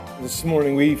This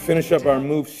morning we finish up our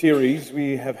Move series.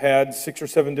 We have had 6 or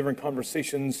 7 different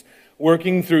conversations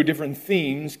working through different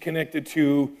themes connected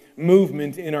to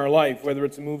movement in our life, whether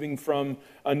it's moving from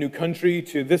a new country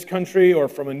to this country, or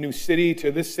from a new city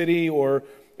to this city, or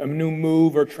a new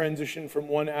move or transition from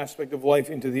one aspect of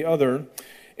life into the other.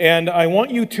 And I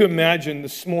want you to imagine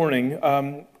this morning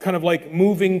kind of like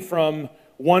moving from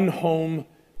one home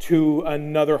to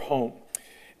another home.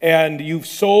 And you've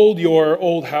sold your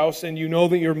old house, and you know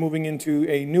that you're moving into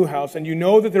a new house, and you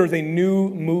know that there's a new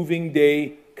moving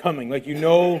day coming. Like, you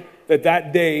know that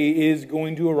that day is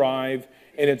going to arrive,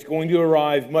 and it's going to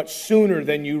arrive much sooner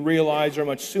than you realize or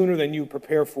much sooner than you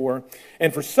prepare for.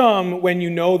 And for some, when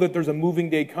you know that there's a moving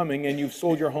day coming and you've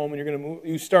sold your home and you're going to move,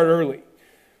 you start early.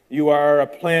 You are a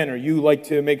planner. You like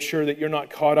to make sure that you're not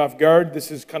caught off guard.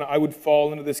 This is kind of, I would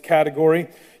fall into this category.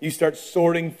 You start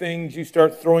sorting things. You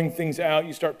start throwing things out.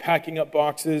 You start packing up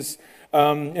boxes.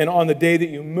 And on the day that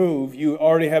you move, you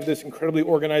already have this incredibly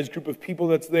organized group of people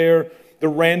that's there. The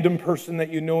random person that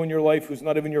you know in your life who's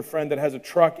not even your friend that has a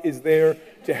truck is there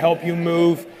to help you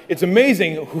move. It's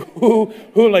amazing who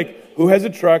has a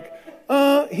truck.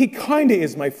 He kind of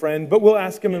is my friend, but we'll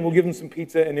ask him and we'll give him some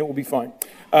pizza and it will be fine.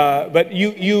 But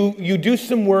you do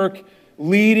some work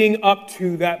leading up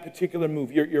to that particular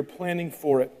move. You're planning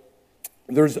for it.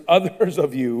 There's others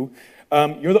of you,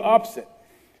 you're the opposite.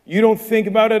 You don't think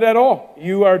about it at all.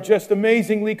 You are just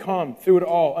amazingly calm through it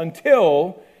all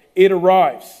until it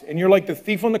arrives. And you're like the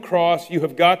thief on the cross. You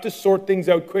have got to sort things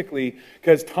out quickly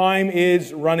because time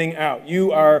is running out.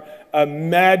 You are a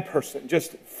mad person,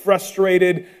 just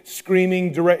frustrated,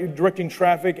 screaming, directing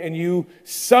traffic, and you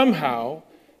somehow,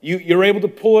 you're able to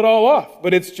pull it all off.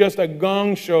 But it's just a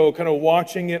gong show, kind of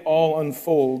watching it all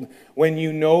unfold when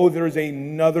you know there's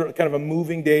another kind of a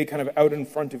moving day kind of out in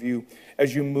front of you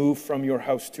as you move from your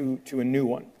house to a new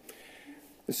one.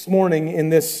 This morning, in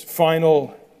this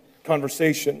final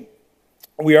conversation,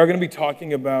 we are going to be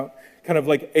talking about kind of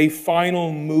like a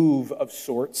final move of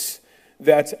sorts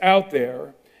that's out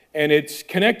there. And it's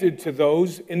connected to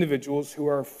those individuals who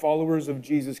are followers of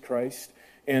Jesus Christ.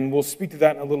 And we'll speak to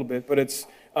that in a little bit. But it's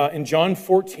in John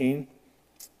 14,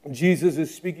 Jesus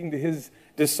is speaking to his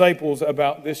disciples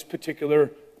about this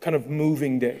particular kind of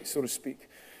moving day, so to speak.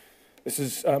 This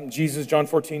is Jesus, John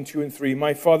 14, 2 and 3.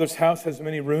 My Father's house has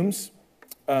many rooms.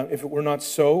 If it were not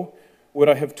so, would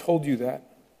I have told you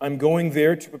that? I'm going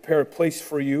there to prepare a place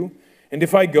for you. And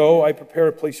if I go, I prepare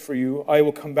a place for you. I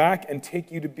will come back and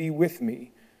take you to be with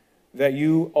me, that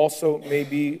you also may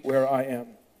be where I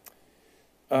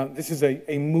am. This is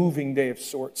a moving day of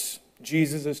sorts.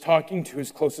 Jesus is talking to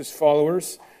his closest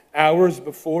followers hours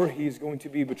before he is going to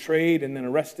be betrayed and then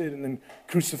arrested and then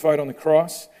crucified on the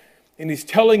cross. And he's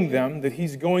telling them that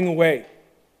he's going away,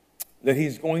 that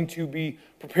he's going to be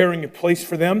preparing a place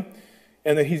for them,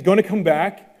 and that he's going to come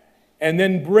back and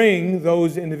then bring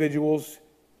those individuals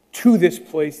to this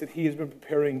place that he has been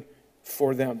preparing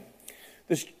for them.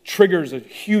 This triggers a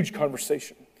huge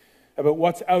conversation about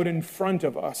what's out in front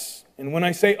of us. And when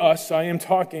I say us, I am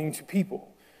talking to people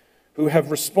who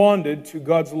have responded to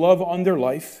God's love on their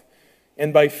life.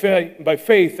 And by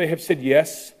faith, they have said,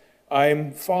 yes, I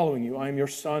am following you. I am your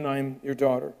son. I am your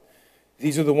daughter.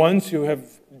 These are the ones who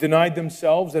have denied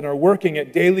themselves and are working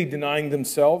at daily denying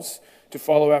themselves to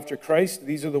follow after Christ.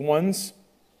 These are the ones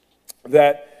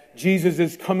that Jesus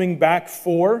is coming back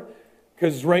for.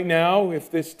 Because right now, if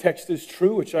this text is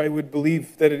true, which I would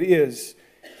believe that it is,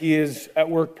 he is at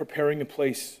work preparing a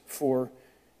place for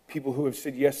people who have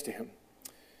said yes to him.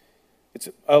 It's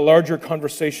a larger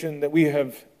conversation that we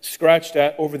have scratched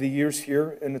at over the years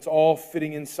here, and it's all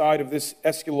fitting inside of this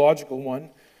eschatological one,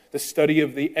 the study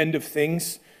of the end of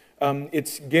things.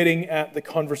 It's getting at the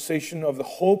conversation of the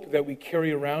hope that we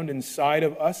carry around inside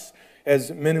of us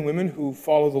as men and women who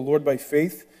follow the Lord by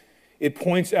faith. It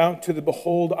points out to the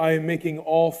behold, I am making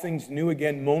all things new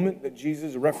again moment that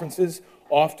Jesus references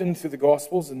often through the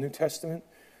Gospels and New Testament.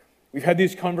 We've had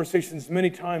these conversations many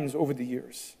times over the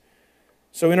years.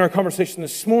 So in our conversation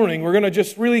this morning, we're going to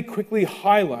just really quickly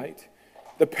highlight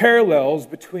the parallels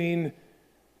between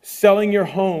selling your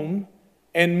home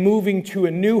and moving to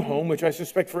a new home, which I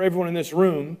suspect for everyone in this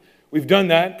room, we've done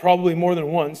that probably more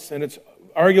than once, and it's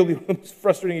arguably one of the most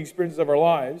frustrating experiences of our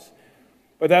lives.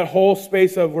 But that whole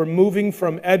space of we're moving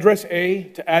from address A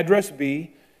to address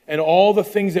B and all the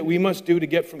things that we must do to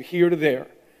get from here to there.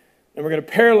 And we're going to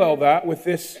parallel that with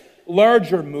this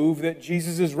larger move that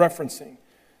Jesus is referencing.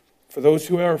 For those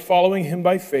who are following him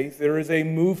by faith, there is a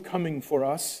move coming for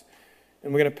us.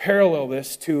 And we're going to parallel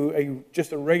this to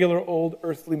just a regular old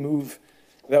earthly move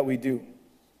that we do.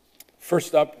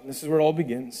 First up, this is where it all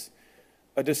begins.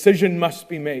 A decision must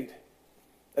be made.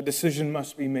 a decision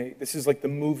must be made. This is like the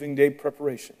moving day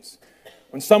preparations.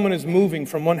 When someone is moving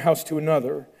from one house to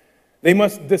another, they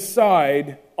must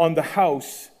decide on the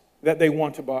house that they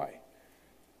want to buy.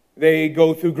 They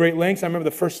go through great lengths. I remember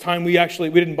the first time we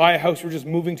didn't buy a house. We were just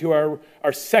moving to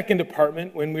our second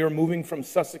apartment when we were moving from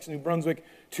Sussex, New Brunswick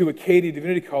to Acadia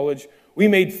Divinity College. We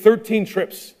made 13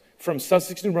 trips from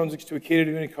Sussex, New Brunswick to Acadia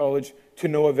Divinity College to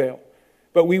no avail.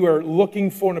 But we were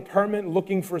looking for an apartment,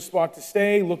 looking for a spot to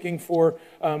stay, looking for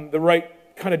the right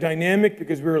kind of dynamic,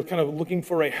 because we were kind of looking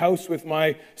for a house with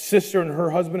my sister and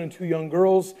her husband and 2 young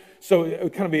girls. So it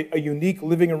would kind of be a unique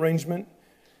living arrangement.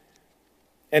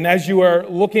 And as you are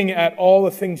looking at all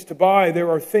the things to buy, there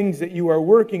are things that you are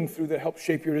working through that help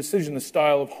shape your decision. The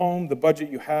style of home, the budget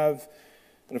you have,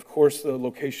 and of course the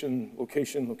location.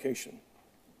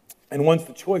 And once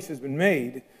the choice has been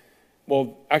made,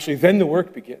 well, actually then the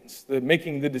work begins.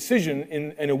 Making the decision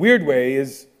in a weird way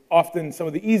is often some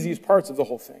of the easiest parts of the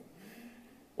whole thing.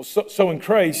 Well, so in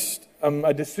Christ,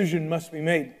 a decision must be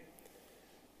made.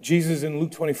 Jesus in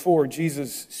Luke 24,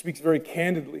 Jesus speaks very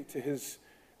candidly to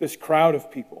this crowd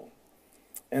of people.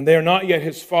 And they are not yet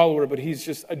his follower, but he's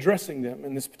just addressing them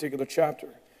in this particular chapter.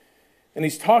 And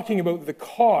he's talking about the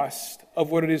cost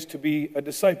of what it is to be a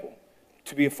disciple,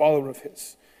 to be a follower of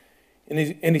his.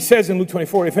 And he says in Luke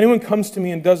 24, if anyone comes to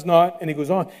me and does not, and he goes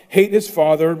on, hate his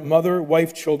father, mother,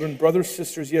 wife, children, brothers,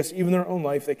 sisters, yes, even their own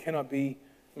life, they cannot be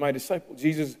my disciple.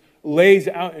 Jesus lays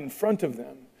out in front of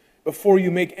them, before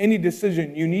you make any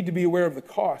decision, you need to be aware of the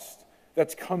cost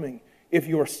that's coming if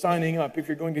you are signing up, if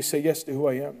you're going to say yes to who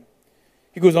I am.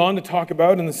 He goes on to talk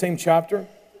about in the same chapter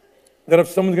that if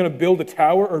someone's going to build a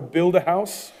tower or build a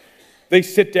house, they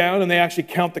sit down and they actually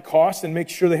count the cost and make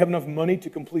sure they have enough money to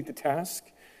complete the task.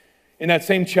 In that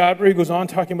same chapter, he goes on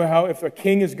talking about how if a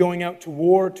king is going out to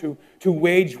war, to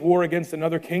wage war against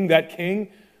another king, that king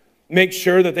makes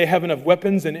sure that they have enough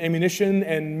weapons and ammunition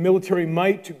and military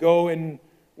might to go and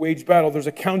wage battle. There's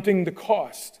a counting the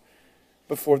cost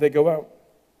before they go out.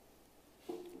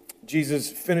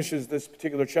 Jesus finishes this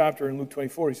particular chapter in Luke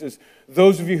 24. He says,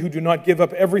 those of you who do not give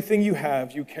up everything you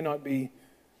have, you cannot be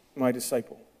my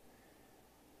disciple.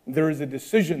 There is a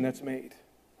decision that's made.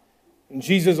 And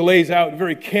Jesus lays out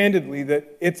very candidly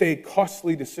that it's a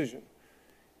costly decision.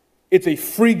 It's a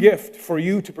free gift for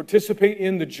you to participate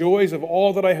in the joys of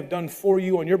all that I have done for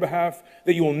you on your behalf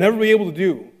that you will never be able to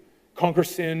do. Conquer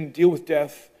sin, deal with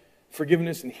death,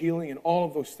 forgiveness and healing and all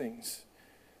of those things.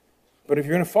 But if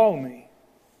you're going to follow me,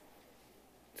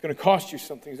 it's going to cost you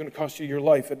something. It's going to cost you your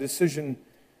life. A decision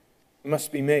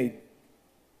must be made.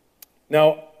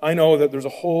 Now, I know that there's a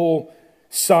whole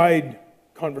side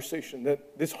conversation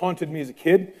that this haunted me as a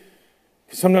kid.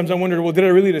 Because sometimes I wondered, well, did I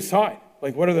really decide?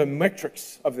 Like, what are the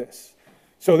metrics of this?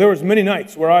 So there was many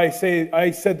nights where I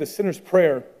said the sinner's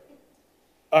prayer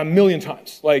a million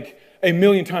times. Like,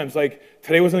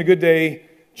 today wasn't a good day,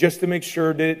 just to make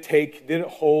sure, did it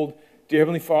hold? Dear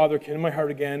Heavenly Father, come in my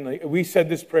heart again. Like, we said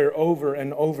this prayer over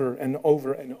and over and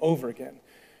over and over again,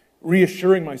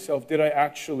 reassuring myself, did I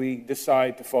actually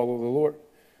decide to follow the Lord?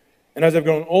 And as I've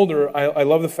grown older, I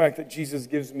love the fact that Jesus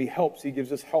gives me helps. He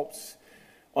gives us helps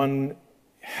on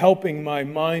helping my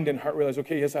mind and heart realize,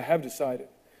 okay, yes, I have decided.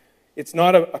 It's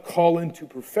not a call into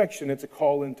perfection, it's a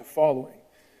call into following.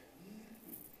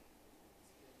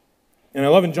 And I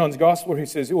love in John's Gospel where he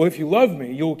says, well, if you love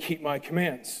me, you'll keep my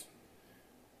commands.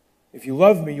 If you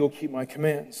love me, you'll keep my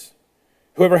commands.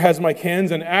 Whoever has my commands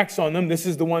and acts on them, this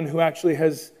is the one who actually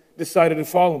has decided to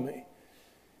follow me.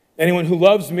 Anyone who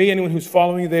loves me, anyone who's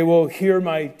following me, they will hear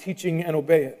my teaching and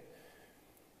obey it.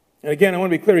 And again, I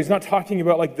want to be clear, he's not talking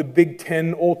about like the Big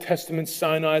Ten, Old Testament,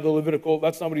 Sinai, the Levitical.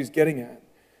 That's not what he's getting at.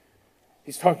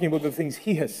 He's talking about the things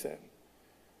he has said.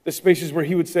 The spaces where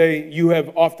he would say, you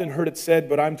have often heard it said,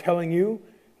 but I'm telling you,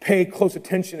 pay close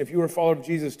attention if you are a follower of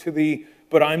Jesus to the,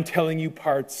 but I'm telling you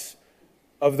parts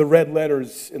of the red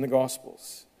letters in the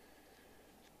Gospels.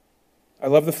 I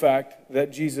love the fact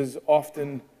that Jesus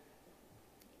often,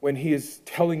 when he is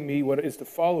telling me what it is to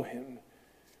follow him,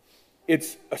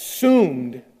 it's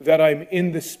assumed that I'm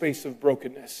in this space of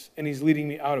brokenness, and he's leading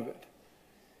me out of it.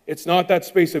 It's not that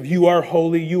space of you are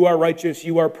holy, you are righteous,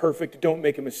 you are perfect, don't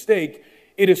make a mistake.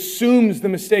 It assumes the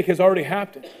mistake has already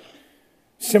happened.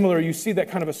 Similar, you see that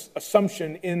kind of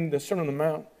assumption in the Sermon on the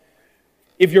Mount.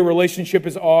 If your relationship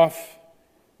is off,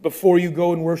 before you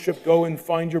go and worship, go and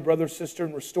find your brother or sister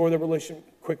and restore the relationship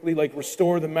quickly, like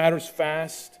restore the matters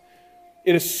fast.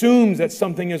 It assumes that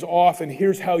something is off, and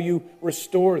here's how you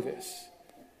restore this.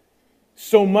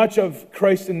 So much of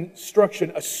Christ's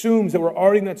instruction assumes that we're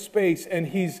already in that space, and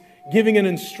he's giving an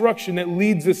instruction that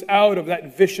leads us out of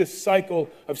that vicious cycle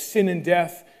of sin and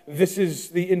death this is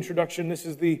the introduction, this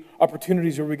is the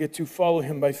opportunities where we get to follow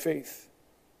him by faith.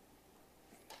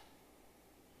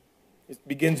 It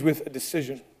begins with a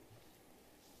decision,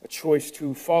 a choice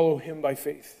to follow him by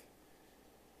faith.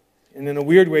 And in a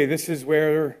weird way, this is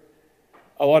where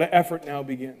a lot of effort now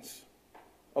begins.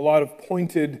 A lot of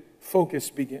pointed focus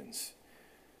begins.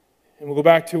 And we'll go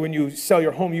back to when you sell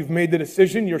your home. You've made the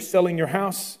decision, you're selling your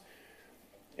house,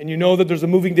 and you know that there's a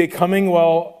moving day coming.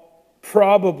 Well,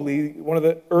 probably one of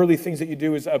the early things that you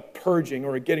do is a purging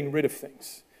or a getting rid of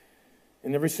things.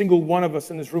 And every single one of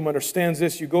us in this room understands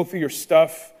this. You go through your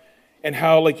stuff and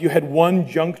how like you had one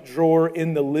junk drawer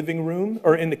in the living room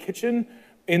or in the kitchen,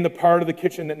 in the part of the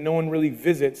kitchen that no one really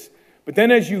visits. But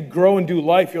then as you grow and do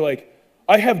life, you're like,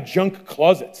 I have junk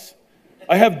closets.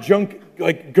 I have junk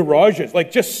like garages,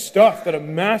 like just stuff that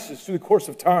amasses through the course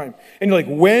of time. And you're like,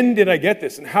 when did I get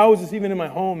this? And how is this even in my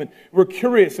home? And we're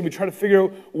curious and we try to figure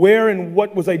out where and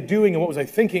what was I doing and what was I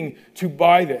thinking to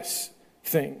buy this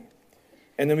thing.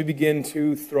 And then we begin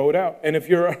to throw it out. And if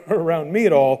you're around me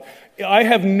at all, I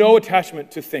have no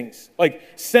attachment to things. Like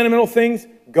sentimental things,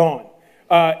 gone.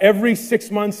 Every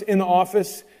 6 months in the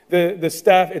office, the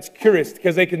staff, it's curious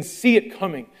because they can see it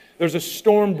coming. There's a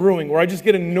storm brewing where I just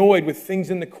get annoyed with things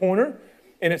in the corner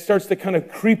and it starts to kind of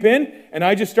creep in and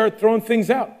I just start throwing things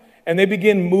out. And they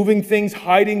begin moving things,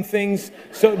 hiding things,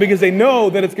 so because they know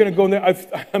that it's going to go in there.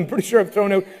 I'm pretty sure I've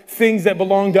thrown out things that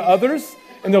belong to others.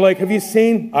 And they're like, have you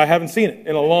seen? I haven't seen it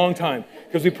in a long time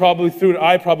because I probably threw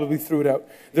it out.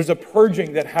 There's a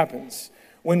purging that happens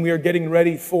when we are getting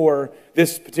ready for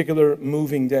this particular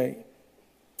moving day.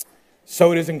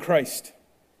 So it is in Christ.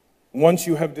 Once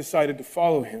you have decided to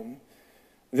follow him,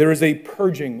 there is a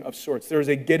purging of sorts. There is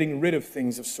a getting rid of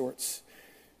things of sorts.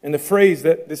 And the phrase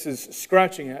that this is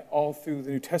scratching at all through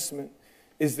the New Testament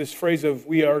is this phrase of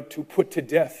we are to put to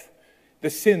death the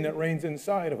sin that reigns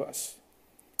inside of us.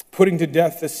 Putting to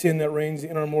death the sin that reigns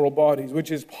in our mortal bodies,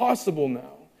 which is possible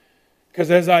now.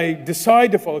 Because as I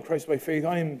decide to follow Christ by faith,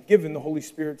 I am given the Holy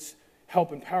Spirit's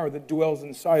help and power that dwells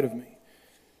inside of me.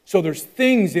 So there's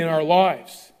things in our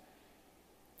lives.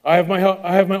 I have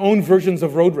my own versions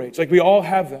of road rage. Like we all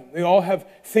have them. We all have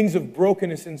things of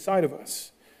brokenness inside of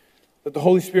us. That the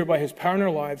Holy Spirit, by his power in our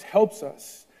lives, helps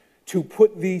us to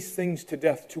put these things to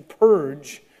death, to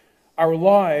purge our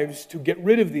lives, to get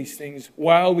rid of these things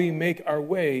while we make our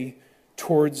way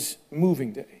towards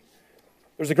moving day.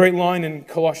 There's a great line in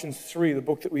Colossians 3, the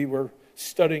book that we were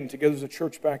studying together as a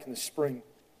church back in the spring.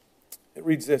 It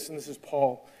reads this, and this is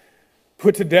Paul.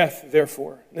 Put to death,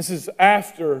 therefore. And this is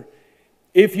after,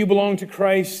 if you belong to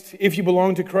Christ,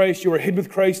 you are hid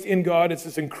with Christ in God. It's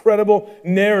this incredible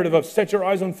narrative of set your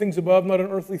eyes on things above, not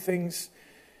on earthly things.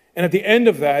 And at the end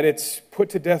of that, it's put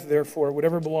to death, therefore,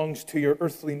 whatever belongs to your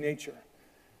earthly nature.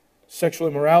 Sexual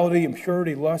immorality,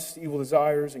 impurity, lust, evil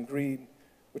desires, and greed,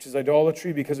 which is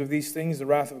idolatry. Because of these things, the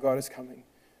wrath of God is coming.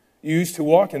 You used to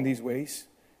walk in these ways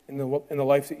in the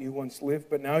life that you once lived,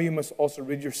 but now you must also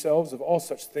rid yourselves of all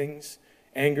such things: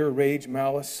 anger, rage,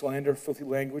 malice, slander, filthy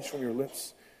language from your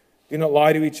lips. Do not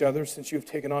lie to each other, since you have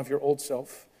taken off your old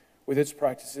self with its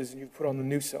practices, and you've put on the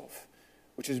new self,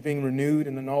 which is being renewed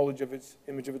in the knowledge of its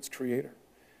image of its creator.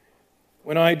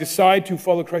 When I decide to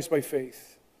follow Christ by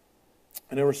faith,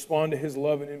 and I respond to his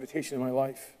love and invitation in my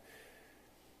life,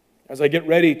 as I get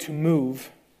ready to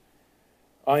move,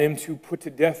 I am to put to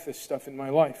death this stuff in my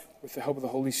life with the help of the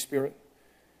Holy Spirit.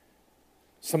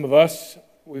 Some of us,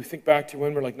 we think back to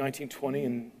when we're like 19, 20,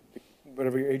 and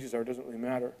whatever your ages are, it doesn't really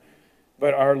matter.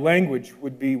 But our language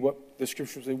would be what the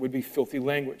scriptures say would be filthy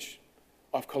language.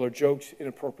 Off-color jokes,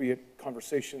 inappropriate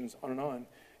conversations, on and on.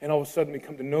 And all of a sudden we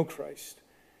come to know Christ.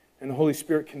 And the Holy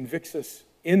Spirit convicts us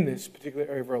in this particular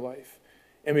area of our life.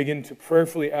 And we begin to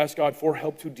prayerfully ask God for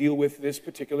help to deal with this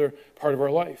particular part of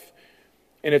our life.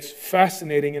 And it's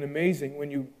fascinating and amazing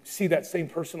when you see that same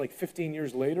person like 15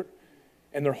 years later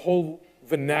and their whole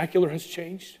vernacular has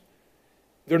changed.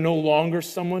 They're no longer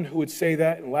someone who would say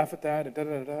that and laugh at that and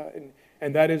da-da-da-da.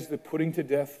 And that is the putting to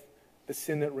death the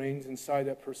sin that reigns inside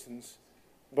that person's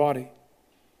body.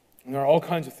 And there are all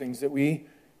kinds of things that we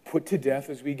put to death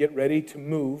as we get ready to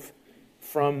move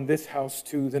from this house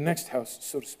to the next house,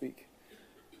 so to speak.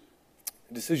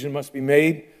 A decision must be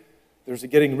made. There's a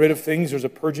getting rid of things. There's a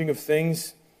purging of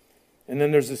things. And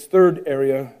then there's this third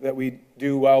area that we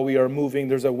do while we are moving.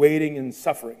 There's a waiting and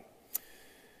suffering.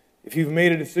 If you've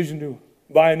made a decision to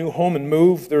buy a new home and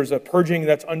move, there's a purging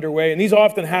that's underway. And these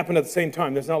often happen at the same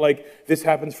time. It's not like this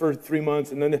happens for 3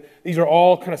 months and then these are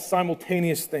all kind of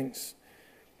simultaneous things.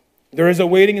 There is a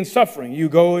waiting and suffering. You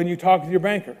go and you talk to your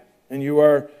banker and you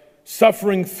are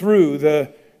suffering through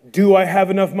do I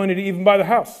have enough money to even buy the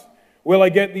house? Will I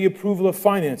get the approval of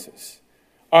finances?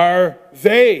 Are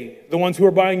they the ones who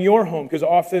are buying your home? Because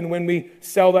often when we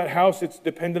sell that house, it's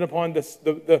dependent upon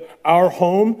our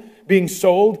home being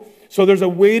sold. So there's a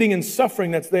waiting and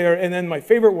suffering that's there. And then my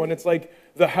favorite one, it's like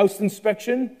the house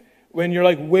inspection, when you're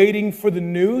like waiting for the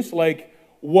news, like,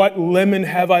 what lemon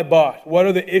have I bought? What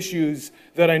are the issues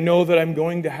that I know that I'm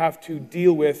going to have to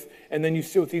deal with? And then you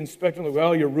sit with the inspector, like,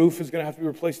 well, your roof is going to have to be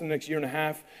replaced in the next year and a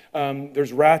half.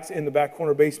 There's rats in the back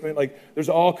corner basement. Like, there's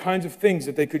all kinds of things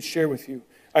that they could share with you.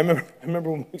 I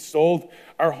remember when we sold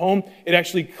our home, it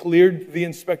actually cleared the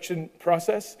inspection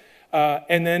process.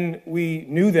 And then we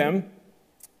knew them.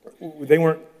 They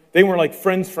weren't like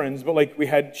friends, but like we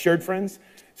had shared friends.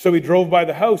 So we drove by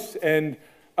the house, and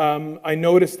I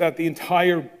noticed that the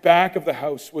entire back of the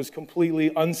house was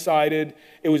completely unsided.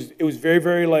 It was very,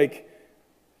 very like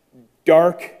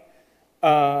dark.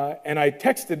 And I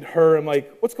texted her. I'm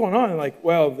like, what's going on? And like,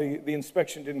 well, the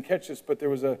inspection didn't catch this, but there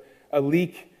was a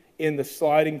leak in the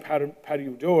sliding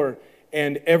patio door,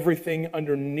 and everything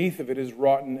underneath of it is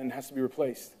rotten and has to be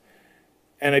replaced.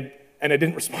 And I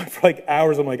didn't respond for like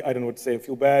hours. I'm like, I don't know what to say. I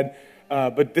feel bad.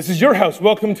 But this is your house.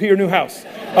 Welcome to your new house.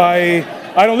 I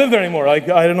don't live there anymore. Like,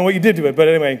 I don't know what you did to it. But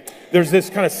anyway, there's this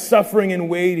kind of suffering and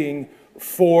waiting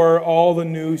for all the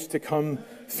news to come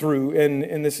through.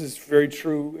 And this is very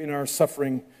true in our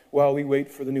suffering while we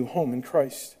wait for the new home in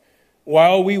Christ.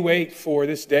 While we wait for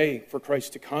this day for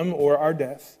Christ to come or our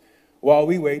death, while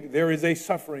we wait, there is a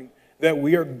suffering that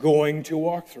we are going to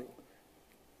walk through.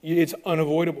 It's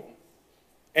unavoidable.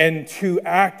 And to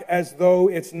act as though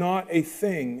it's not a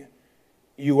thing,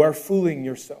 you are fooling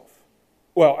yourself.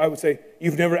 Well, I would say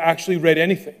you've never actually read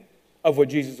anything of what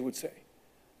Jesus would say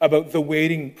about the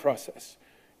waiting process.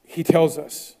 He tells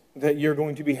us that you're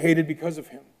going to be hated because of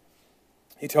him.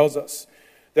 He tells us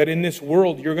that in this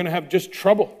world you're going to have just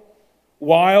trouble.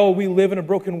 While we live in a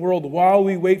broken world, while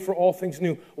we wait for all things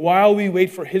new, while we wait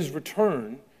for his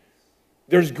return,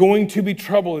 there's going to be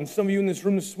trouble. And some of you in this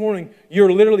room this morning,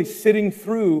 you're literally sitting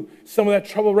through some of that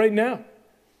trouble right now.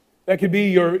 That could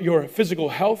be your physical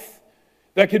health.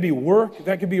 That could be work.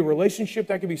 That could be a relationship.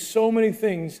 That could be so many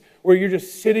things where you're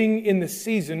just sitting in the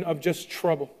season of just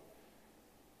trouble.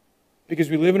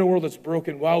 Because we live in a world that's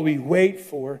broken while we wait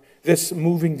for this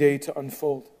moving day to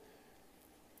unfold.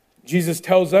 Jesus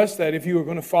tells us that if you are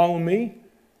going to follow me,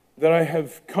 that I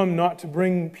have come not to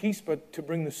bring peace, but to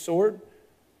bring the sword.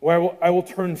 Where I will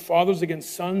turn fathers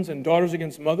against sons and daughters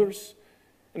against mothers.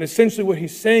 And essentially what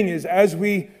he's saying is, as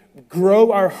we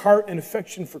grow our heart and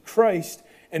affection for Christ,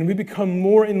 and we become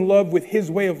more in love with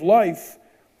his way of life,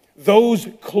 those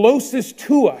closest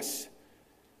to us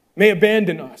may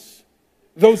abandon us.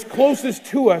 Those closest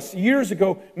to us years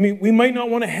ago, we might not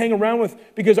want to hang around with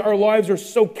because our lives are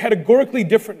so categorically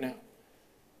different now.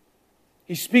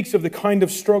 He speaks of the kind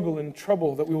of struggle and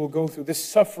trouble that we will go through, this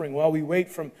suffering while we wait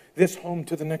from this home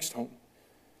to the next home.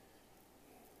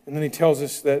 And then he tells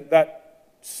us that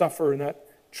suffer and that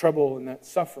trouble and that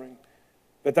suffering,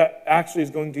 that actually is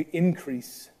going to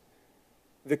increase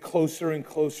the closer and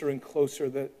closer and closer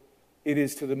that it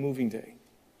is to the moving day.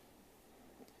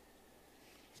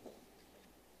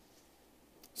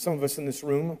 Some of us in this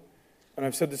room, and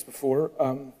I've said this before,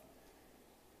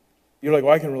 you're like,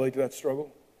 well, I can relate to that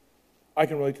struggle. I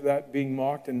can relate to that, being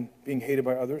mocked and being hated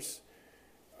by others.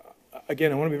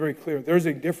 Again, I want to be very clear. There's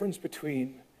a difference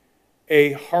between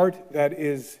a heart that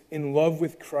is in love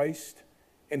with Christ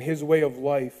and his way of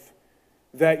life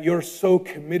that you're so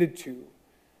committed to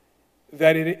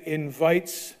that it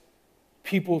invites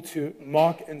people to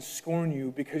mock and scorn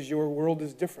you because your world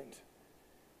is different.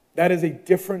 That is a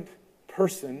different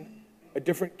person, a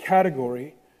different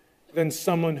category than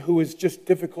someone who is just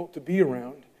difficult to be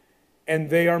around and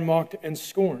they are mocked and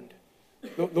scorned.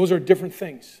 Those are different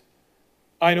things.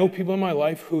 I know people in my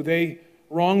life who they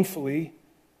wrongfully,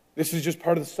 this is just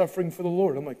part of the suffering for the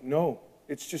Lord. I'm like, no,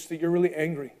 it's just that you're really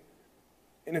angry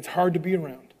and it's hard to be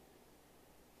around.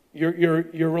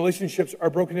 Your relationships are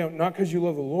broken down not because you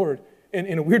love the Lord. And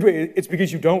in a weird way, it's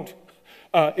because you don't.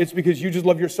 It's because you just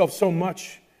love yourself so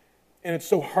much. And it's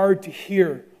so hard to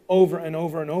hear over and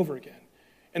over and over again.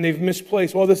 And they've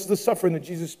misplaced, well, this is the suffering that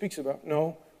Jesus speaks about.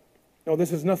 No,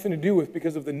 this has nothing to do with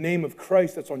because of the name of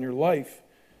Christ that's on your life.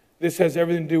 This has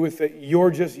everything to do with that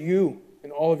you're just you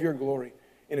in all of your glory.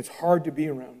 And it's hard to be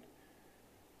around.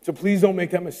 So please don't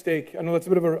make that mistake. I know that's a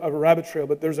bit of a rabbit trail,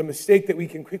 but there's a mistake that we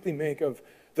can quickly make of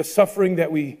the suffering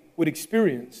that we would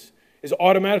experience is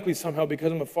automatically somehow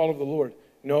because I'm a follower of the Lord.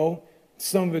 No,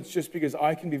 some of it's just because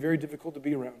I can be very difficult to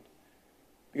be around.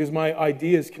 Because my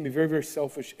ideas can be very, very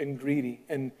selfish and greedy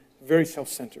and very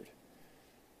self-centered.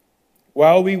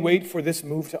 While we wait for this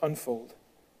move to unfold,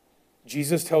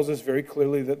 Jesus tells us very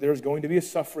clearly that there's going to be a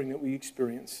suffering that we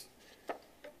experience.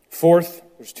 Fourth,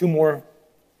 there's two more.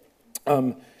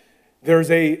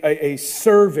 There's a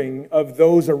serving of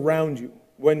those around you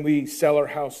when we sell our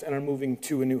house and are moving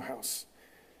to a new house.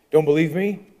 Don't believe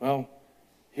me? Well,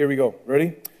 here we go.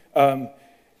 Ready? The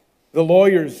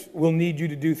lawyers will need you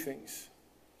to do things.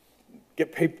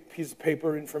 Get piece of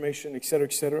paper, information, etc.,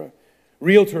 etc.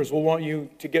 Realtors will want you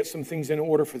to get some things in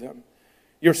order for them.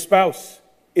 Your spouse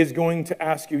is going to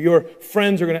ask you. Your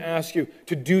friends are going to ask you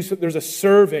to do so. There's a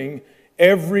serving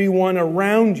everyone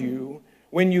around you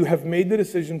when you have made the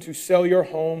decision to sell your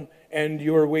home and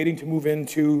you're waiting to move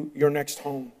into your next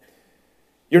home.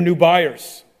 Your new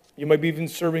buyers, you might be even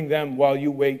serving them while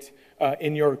you wait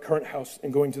in your current house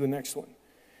and going to the next one.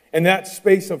 And that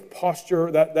space of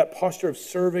posture, that posture of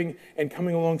serving and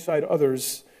coming alongside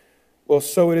others, well,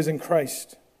 so it is in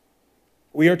Christ.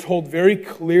 We are told very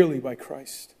clearly by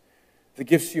Christ, the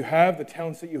gifts you have, the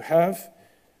talents that you have,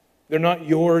 they're not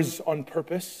yours on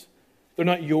purpose. They're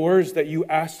not yours that you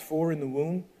asked for in the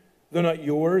womb. They're not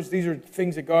yours. These are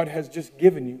things that God has just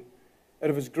given you. Out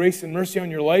of His grace and mercy on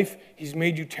your life, He's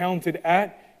made you talented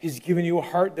at. He's given you a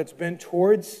heart that's bent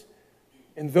towards.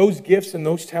 And those gifts and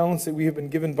those talents that we have been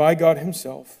given by God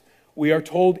Himself, we are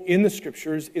told in the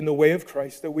Scriptures, in the way of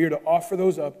Christ, that we are to offer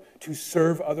those up to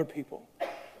serve other people.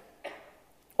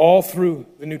 All through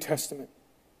the New Testament.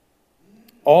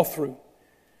 All through.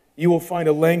 You will find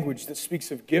a language that speaks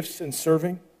of gifts and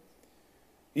serving.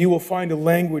 You will find a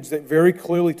language that very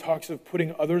clearly talks of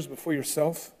putting others before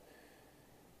yourself.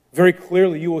 Very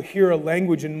clearly, you will hear a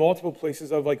language in multiple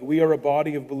places of like, we are a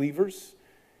body of believers,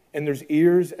 and there's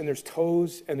ears, and there's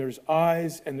toes, and there's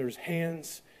eyes, and there's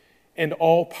hands, and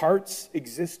all parts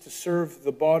exist to serve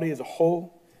the body as a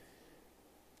whole.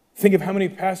 Think of how many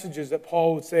passages that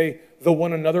Paul would say, the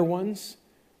one another ones.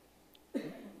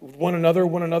 One another,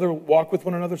 walk with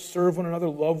one another, serve one another,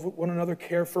 love one another,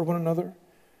 care for one another.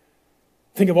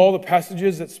 Think of all the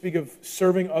passages that speak of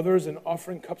serving others and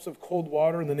offering cups of cold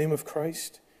water in the name of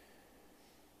Christ.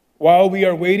 While we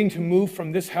are waiting to move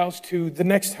from this house to the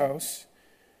next house,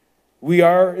 we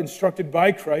are instructed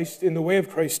by Christ, in the way of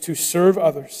Christ, to serve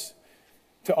others,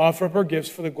 to offer up our gifts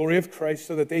for the glory of Christ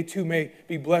so that they too may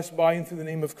be blessed by and through the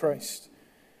name of Christ.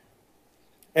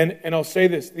 And I'll say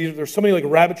this, there's so many like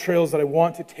rabbit trails that I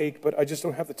want to take, but I just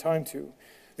don't have the time to.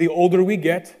 The older we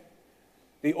get,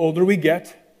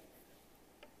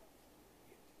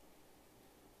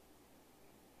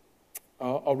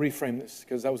 I'll reframe this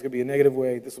because that was going to be a negative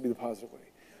way. This will be the positive way.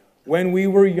 When we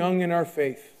were young in our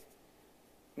faith,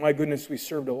 my goodness, we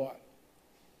served a lot.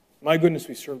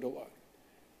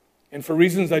 And for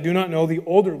reasons I do not know, the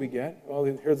older we get, well,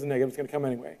 here's the negative, it's going to come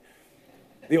anyway.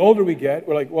 The older we get,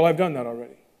 we're like, well, I've done that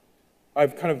already.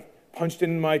 I've kind of punched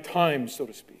in my time, so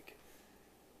to speak.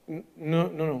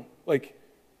 No. Like,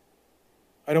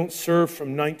 I don't serve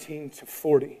from 19 to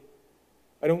 40.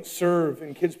 I don't serve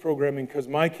in kids programming because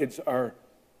my kids are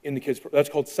in the kids program. That's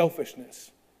called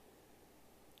selfishness.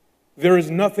 There is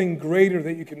nothing greater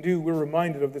that you can do. We're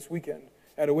reminded of this weekend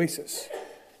at Oasis.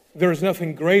 There is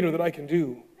nothing greater that I can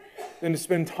do than to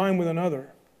spend time with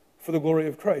another for the glory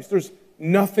of Christ. There's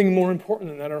nothing more important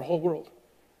than that in our whole world.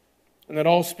 And that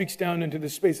all speaks down into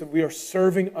this space of we are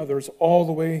serving others all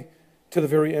the way to the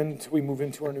very end until we move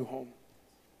into our new home.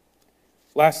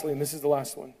 Lastly, and this is the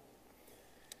last one,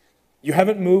 you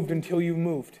haven't moved until you've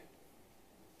moved.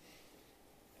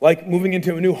 Like moving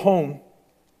into a new home,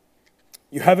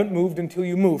 you haven't moved until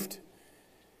you moved.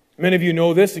 Many of you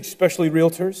know this, especially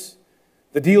realtors.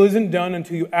 The deal isn't done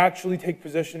until you actually take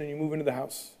possession and you move into the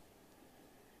house.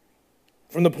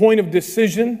 From the point of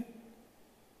decision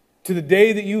to the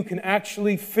day that you can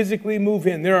actually physically move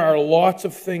in, there are lots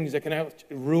of things that can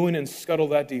ruin and scuttle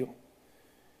that deal.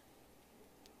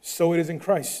 So it is in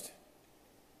Christ.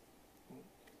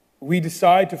 We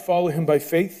decide to follow Him by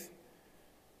faith.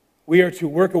 We are to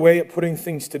work away at putting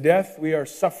things to death. We are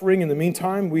suffering in the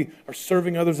meantime. We are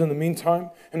serving others in the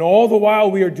meantime. And all the while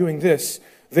we are doing this,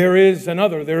 there is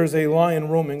a lion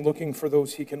roaming, looking for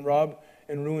those he can rob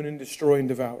and ruin and destroy and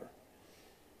devour.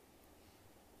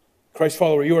 Christ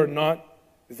follower, you are not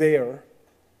there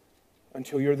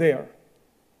until you're there.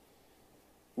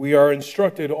 We are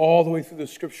instructed all the way through the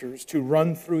Scriptures to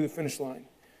run through the finish line.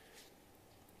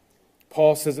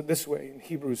 Paul says it this way in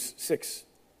Hebrews 6.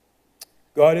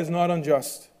 God is not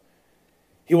unjust.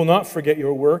 He will not forget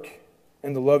your work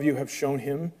and the love you have shown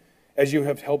Him as you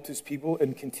have helped His people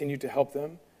and continue to help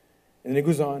them. And then it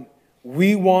goes on.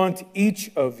 We want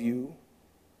each of you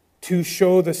to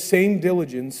show the same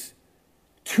diligence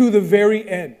to the very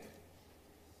end,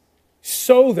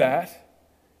 so that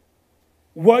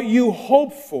what you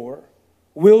hope for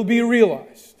will be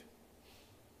realized.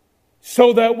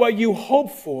 So that what you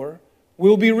hope for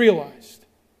will be realized.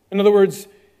 In other words,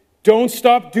 don't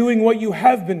stop doing what you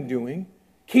have been doing.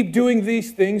 Keep doing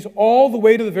these things all the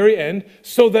way to the very end,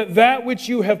 so that that which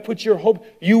you have put your hope,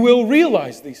 you will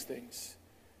realize these things.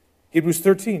 Hebrews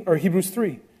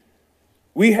 3.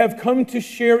 We have come to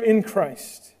share in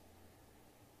Christ,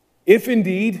 if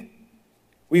indeed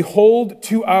we hold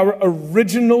to our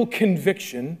original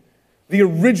conviction, the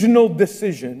original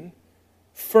decision,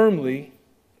 firmly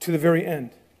to the very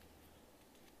end.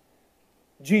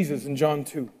 Jesus in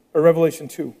Revelation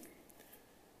 2.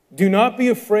 Do not be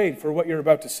afraid for what you're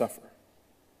about to suffer.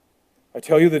 I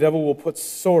tell you, the devil will put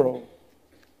some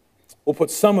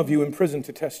of you in prison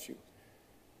to test you.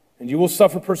 And you will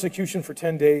suffer persecution for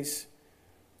 10 days.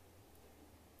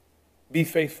 Be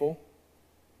faithful,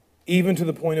 even to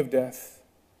the point of death,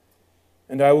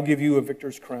 and I will give you a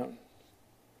victor's crown.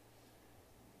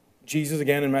 Jesus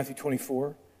again in Matthew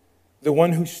 24. The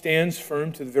one who stands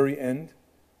firm to the very end,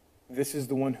 this is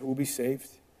the one who will be saved.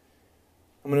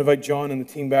 I'm going to invite John and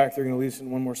the team back. They're going to lead us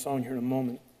in one more song here in a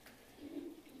moment.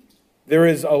 There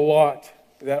is a lot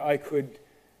that I could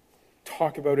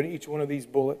talk about in each one of these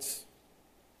bullets.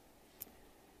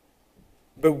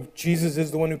 But Jesus is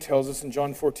the one who tells us in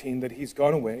John 14 that he's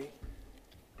gone away.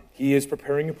 He is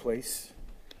preparing a place.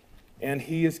 And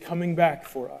he is coming back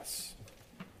for us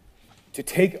to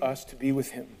take us to be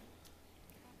with him.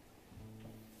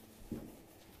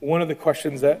 One of the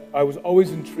questions that I was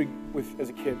always intrigued with as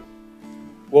a kid,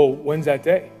 well, when's that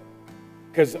day?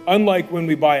 Because unlike when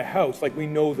we buy a house, like we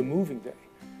know the moving day,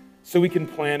 so we can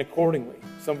plan accordingly.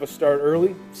 Some of us start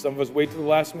early, some of us wait to the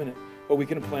last minute, but we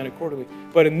can plan accordingly.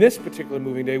 But in this particular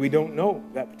moving day, we don't know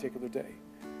that particular day.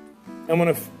 I'm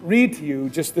going to read to you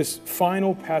just this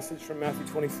final passage from Matthew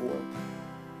 24.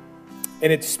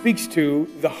 And it speaks to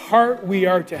the heart we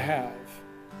are to have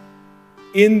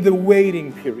in the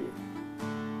waiting period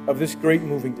of this great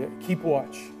moving day. Keep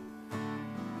watch.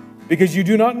 Because you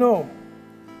do not know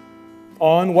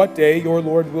on what day your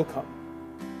Lord will come.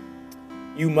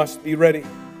 You must be ready,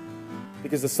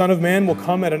 because the Son of Man will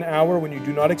come at an hour when you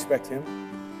do not expect him.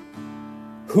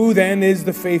 Who then is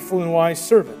the faithful and wise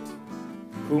servant,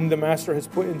 whom the master has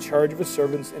put in charge of his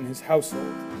servants in his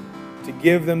household, to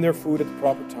give them their food at the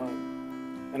proper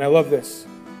time? And I love this.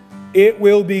 It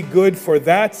will be good for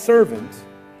that servant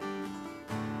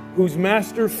whose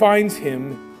master finds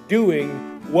him doing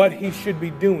what he should be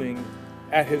doing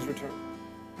at his return.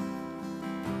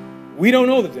 We don't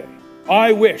know the day.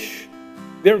 I wish.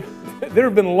 There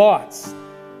have been lots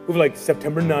who've like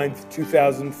September 9th,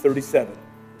 2037.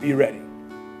 Be ready.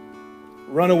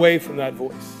 Run away from that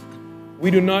voice. We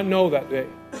do not know that day.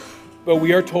 But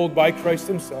we are told by Christ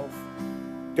himself,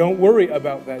 don't worry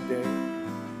about that day.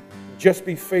 Just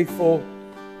be faithful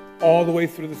all the way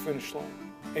through the finish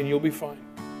line, and you'll be fine.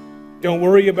 Don't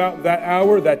worry about that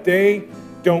hour, that day.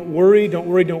 Don't worry.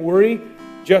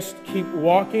 Just keep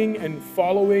walking and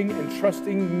following and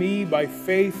trusting me by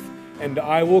faith, and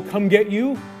I will come get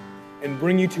you and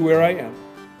bring you to where I am.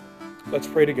 Let's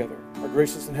pray together. Our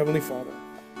gracious and heavenly Father,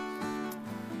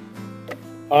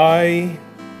 I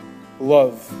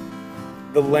love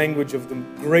the language of the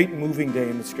great moving day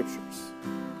in the Scriptures.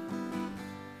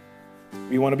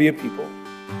 We want to be a people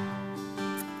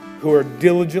who are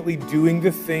diligently doing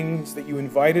the things that you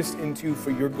invite us into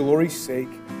for your glory's sake,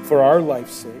 for our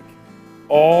life's sake,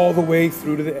 all the way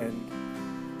through to the end,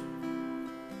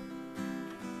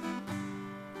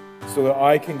 so that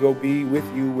I can go be with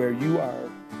you where you are,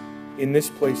 in this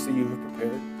place that you have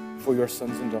prepared for your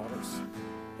sons and daughters.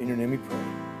 In your name we pray.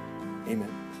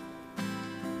 Amen.